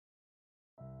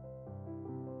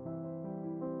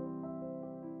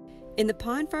In the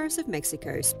pine forests of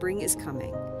Mexico, spring is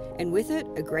coming, and with it,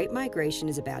 a great migration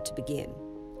is about to begin.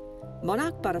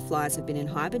 Monarch butterflies have been in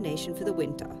hibernation for the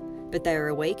winter, but they are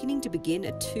awakening to begin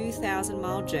a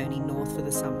 2,000-mile journey north for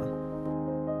the summer.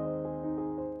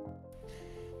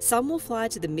 Some will fly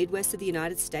to the Midwest of the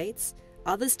United States,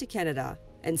 others to Canada,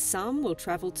 and some will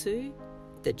travel to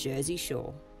the Jersey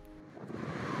Shore.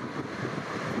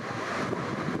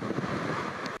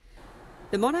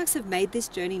 The monarchs have made this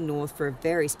journey north for a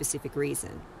very specific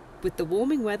reason. With the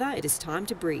warming weather, it is time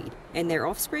to breed, and their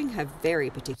offspring have very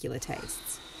particular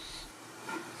tastes.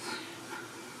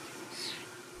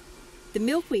 The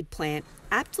milkweed plant,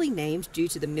 aptly named due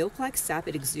to the milk-like sap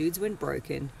it exudes when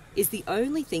broken, is the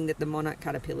only thing that the monarch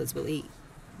caterpillars will eat.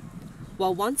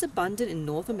 While once abundant in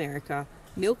North America,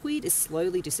 milkweed is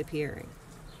slowly disappearing.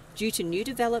 Due to new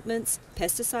developments,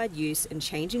 pesticide use, and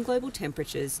changing global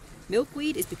temperatures,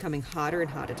 milkweed is becoming harder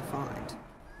and harder to find.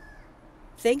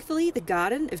 Thankfully, the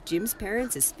garden of Jim's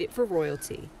parents is fit for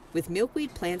royalty, with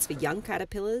milkweed plants for young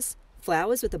caterpillars,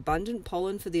 flowers with abundant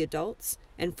pollen for the adults,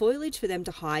 and foliage for them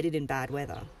to hide it in bad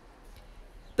weather.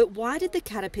 But why did the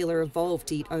caterpillar evolve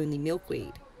to eat only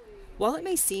milkweed? While it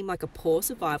may seem like a poor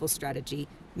survival strategy,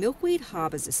 milkweed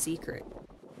harbours a secret.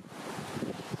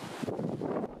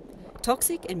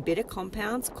 Toxic and bitter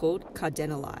compounds called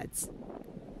cardenolides.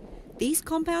 These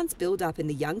compounds build up in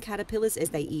the young caterpillars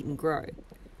as they eat and grow,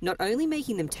 not only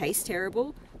making them taste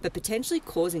terrible, but potentially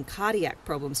causing cardiac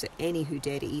problems for any who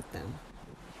dare to eat them.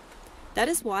 That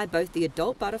is why both the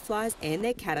adult butterflies and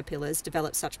their caterpillars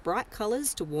develop such bright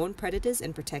colours to warn predators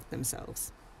and protect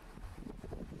themselves.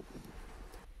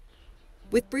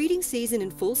 With breeding season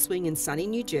in full swing in sunny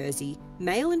New Jersey,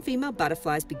 male and female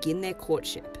butterflies begin their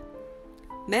courtship.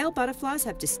 Male butterflies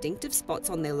have distinctive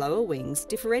spots on their lower wings,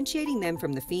 differentiating them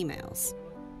from the females.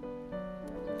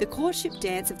 The courtship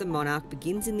dance of the monarch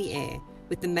begins in the air,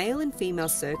 with the male and female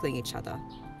circling each other.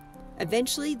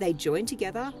 Eventually, they join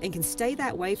together and can stay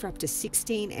that way for up to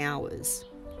 16 hours.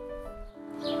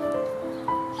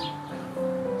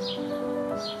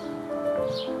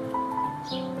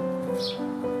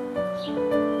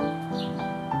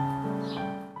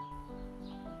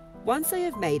 Once they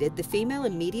have mated, the female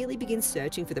immediately begins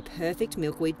searching for the perfect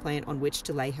milkweed plant on which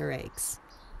to lay her eggs.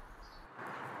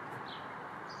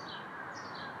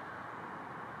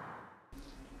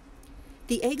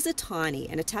 The eggs are tiny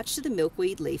and attached to the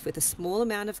milkweed leaf with a small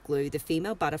amount of glue the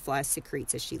female butterfly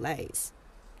secretes as she lays.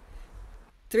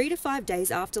 3 to 5 days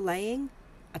after laying,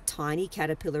 a tiny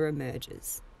caterpillar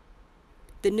emerges.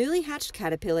 The newly hatched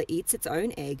caterpillar eats its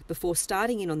own egg before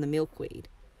starting in on the milkweed.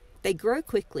 They grow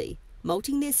quickly,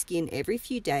 molting their skin every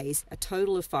few days, a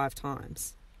total of 5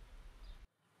 times.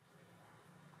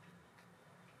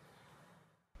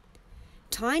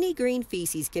 Tiny green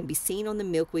feces can be seen on the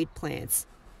milkweed plants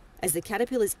as the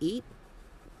caterpillars eat,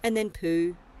 and then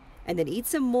poo, and then eat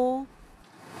some more,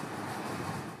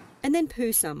 and then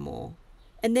poo some more,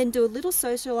 and then do a little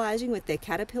socializing with their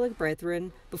caterpillar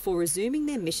brethren before resuming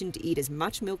their mission to eat as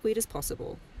much milkweed as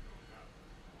possible.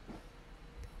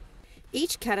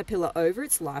 Each caterpillar over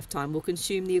its lifetime will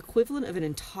consume the equivalent of an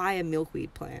entire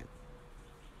milkweed plant.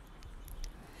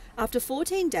 After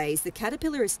 14 days, the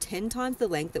caterpillar is 10 times the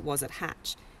length it was at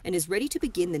hatch and is ready to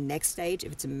begin the next stage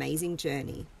of its amazing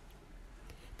journey.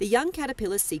 The young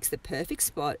caterpillar seeks the perfect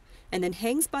spot and then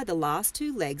hangs by the last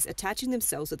 2 legs, attaching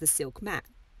themselves with a silk mat.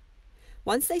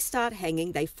 Once they start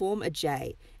hanging, they form a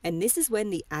J, and this is when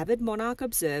the avid monarch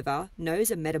observer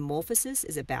knows a metamorphosis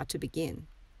is about to begin.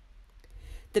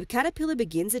 The caterpillar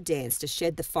begins a dance to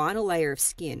shed the final layer of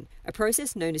skin, a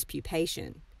process known as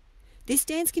pupation. This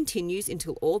dance continues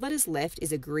until all that is left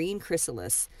is a green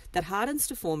chrysalis that hardens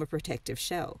to form a protective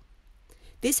shell.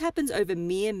 This happens over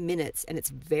mere minutes, and it's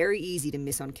very easy to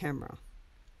miss on camera.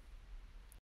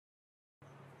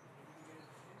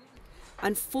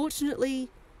 Unfortunately,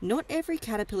 not every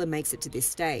caterpillar makes it to this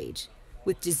stage,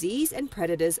 with disease and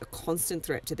predators a constant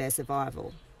threat to their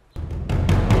survival.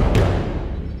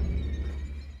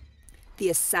 The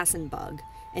assassin bug,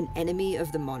 an enemy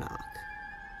of the monarch.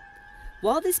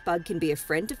 While this bug can be a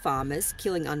friend to farmers,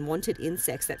 killing unwanted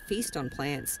insects that feast on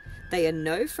plants, they are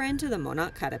no friend to the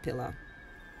monarch caterpillar.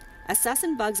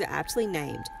 Assassin bugs are aptly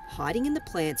named, hiding in the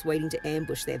plants waiting to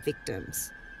ambush their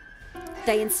victims.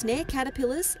 They ensnare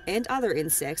caterpillars and other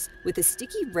insects with a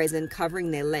sticky resin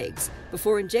covering their legs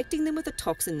before injecting them with a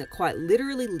toxin that quite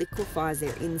literally liquefies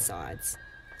their insides.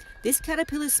 This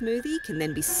caterpillar smoothie can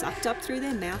then be sucked up through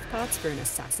their mouthparts for an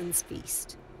assassin's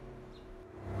feast.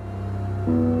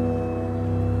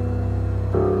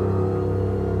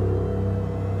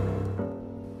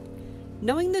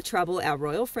 Knowing the trouble our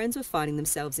royal friends were finding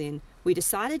themselves in, we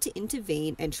decided to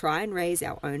intervene and try and raise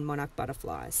our own monarch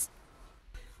butterflies.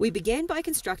 We began by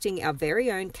constructing our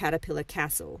very own caterpillar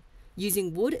castle.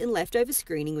 Using wood and leftover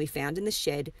screening we found in the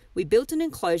shed, we built an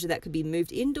enclosure that could be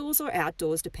moved indoors or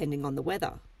outdoors depending on the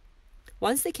weather.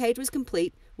 Once the cage was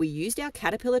complete, we used our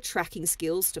caterpillar tracking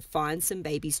skills to find some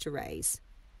babies to raise.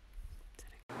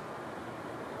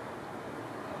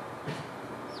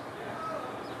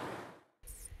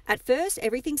 At first,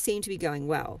 everything seemed to be going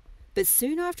well, but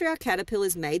soon after our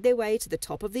caterpillars made their way to the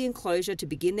top of the enclosure to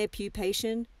begin their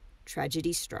pupation,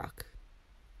 tragedy struck.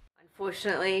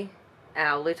 Unfortunately,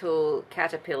 our little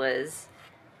caterpillars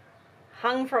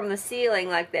hung from the ceiling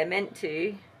like they're meant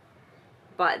to,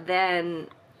 but then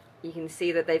you can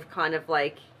see that they've kind of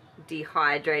like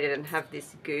dehydrated and have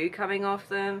this goo coming off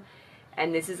them,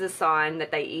 and this is a sign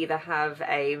that they either have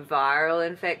a viral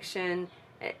infection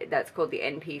that's called the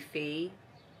NPV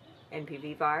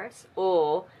virus,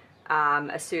 or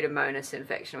a Pseudomonas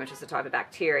infection, which is a type of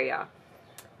bacteria.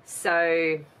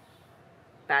 So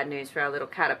bad news for our little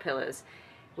caterpillars.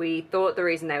 We thought the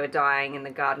reason they were dying in the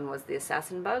garden was the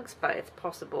assassin bugs, but it's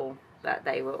possible that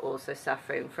they were also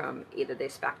suffering from either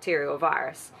this bacteria or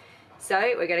virus. So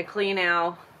we're going to clean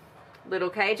our little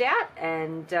cage out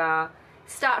and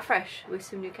start fresh with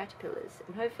some new caterpillars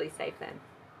and hopefully save them.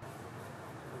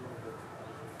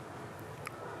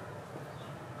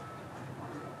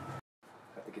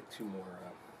 I have to get 2 more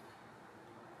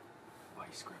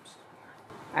vice grips.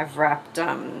 I've wrapped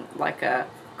like a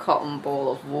cotton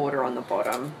ball of water on the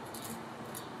bottom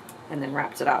and then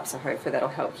wrapped it up, so hopefully that'll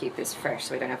help keep this fresh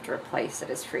so we don't have to replace it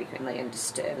as frequently and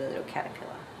disturb the little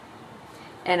caterpillar.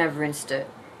 And I've rinsed it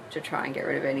to try and get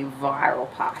rid of any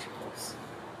viral particles.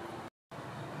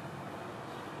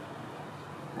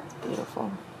 That's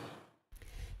beautiful.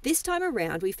 This time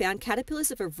around we found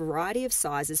caterpillars of a variety of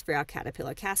sizes for our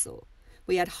caterpillar castle.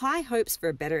 We had high hopes for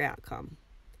a better outcome.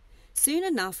 Soon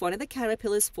enough, one of the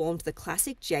caterpillars formed the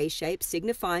classic J shape,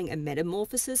 signifying a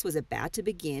metamorphosis was about to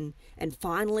begin, and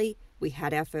finally, we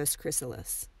had our first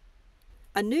chrysalis.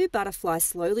 A new butterfly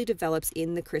slowly develops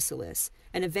in the chrysalis,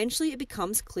 and eventually it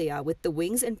becomes clear, with the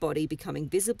wings and body becoming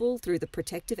visible through the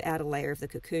protective outer layer of the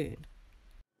cocoon.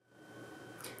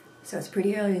 So it's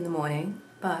pretty early in the morning,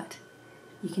 but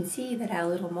you can see that our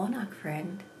little monarch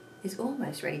friend is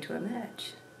almost ready to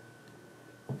emerge.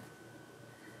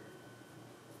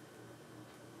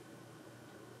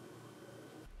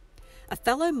 A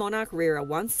fellow monarch rearer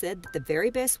once said that the very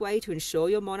best way to ensure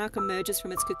your monarch emerges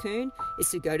from its cocoon is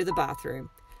to go to the bathroom.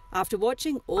 After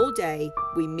watching all day,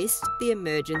 we missed the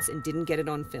emergence and didn't get it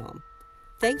on film.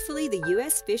 Thankfully, the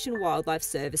US Fish and Wildlife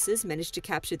Services managed to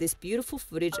capture this beautiful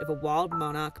footage of a wild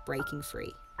monarch breaking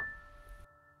free.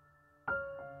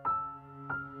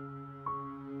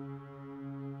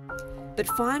 But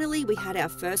finally, we had our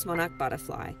first monarch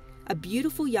butterfly, a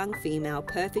beautiful young female,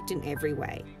 perfect in every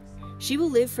way. She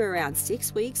will live for around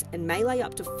 6 weeks and may lay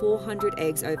up to 400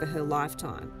 eggs over her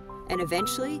lifetime. And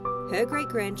eventually, her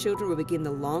great-grandchildren will begin the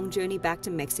long journey back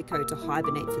to Mexico to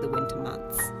hibernate for the winter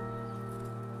months.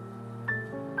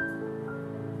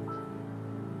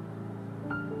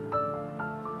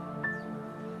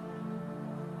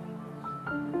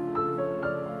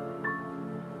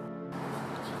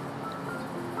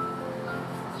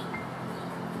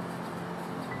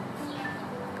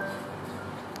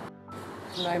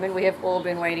 The moment we have all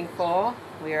been waiting for.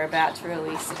 We are about to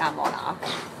release our monarch.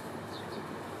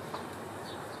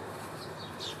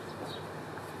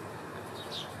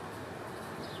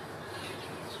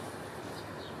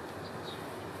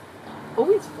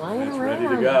 Oh, he's flying around. Ready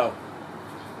to go.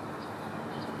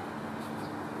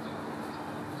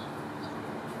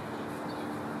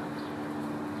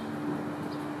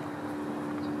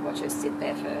 Watch her sit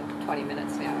there for 20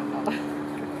 minutes now. I'm not.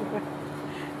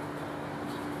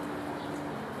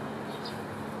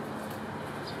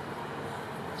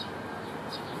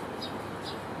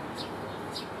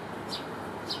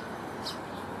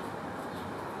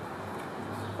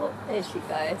 Oh, there she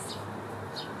goes.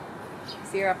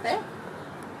 See her up there?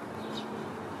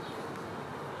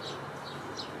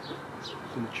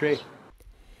 In the tree.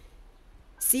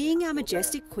 Seeing our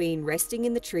majestic queen resting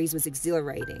in the trees was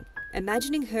exhilarating.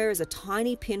 Imagining her as a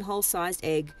tiny pinhole-sized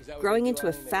egg growing into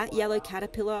a fat yellow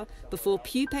caterpillar before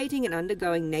pupating and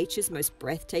undergoing nature's most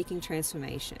breathtaking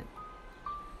transformation.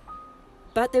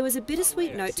 But there was a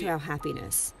bittersweet note to our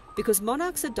happiness, because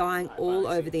monarchs are dying all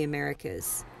over the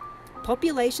Americas.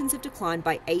 Populations have declined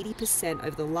by 80%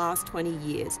 over the last 20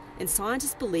 years, and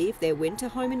scientists believe their winter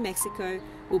home in Mexico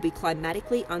will be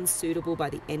climatically unsuitable by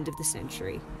the end of the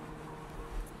century.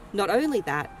 Not only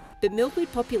that, But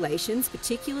milkweed populations,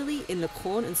 particularly in the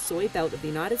corn and soy belt of the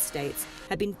United States,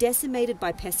 have been decimated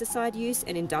by pesticide use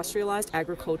and industrialized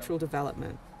agricultural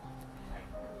development.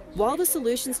 While the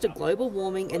solutions to global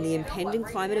warming and the impending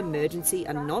climate emergency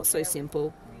are not so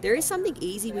simple, there is something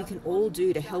easy we can all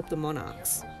do to help the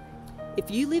monarchs. If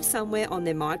you live somewhere on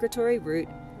their migratory route,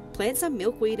 plant some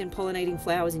milkweed and pollinating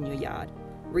flowers in your yard.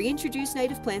 Reintroduce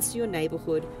native plants to your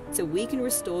neighbourhood so we can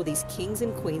restore these kings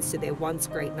and queens to their once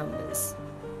great numbers.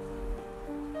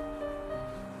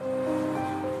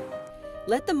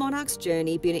 Let the monarch's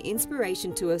journey be an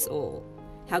inspiration to us all.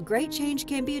 How great change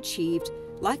can be achieved.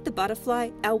 Like the butterfly,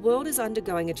 our world is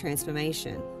undergoing a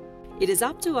transformation. It is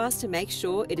up to us to make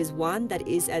sure it is one that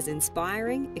is as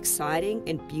inspiring, exciting,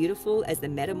 and beautiful as the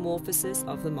metamorphosis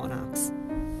of the monarchs.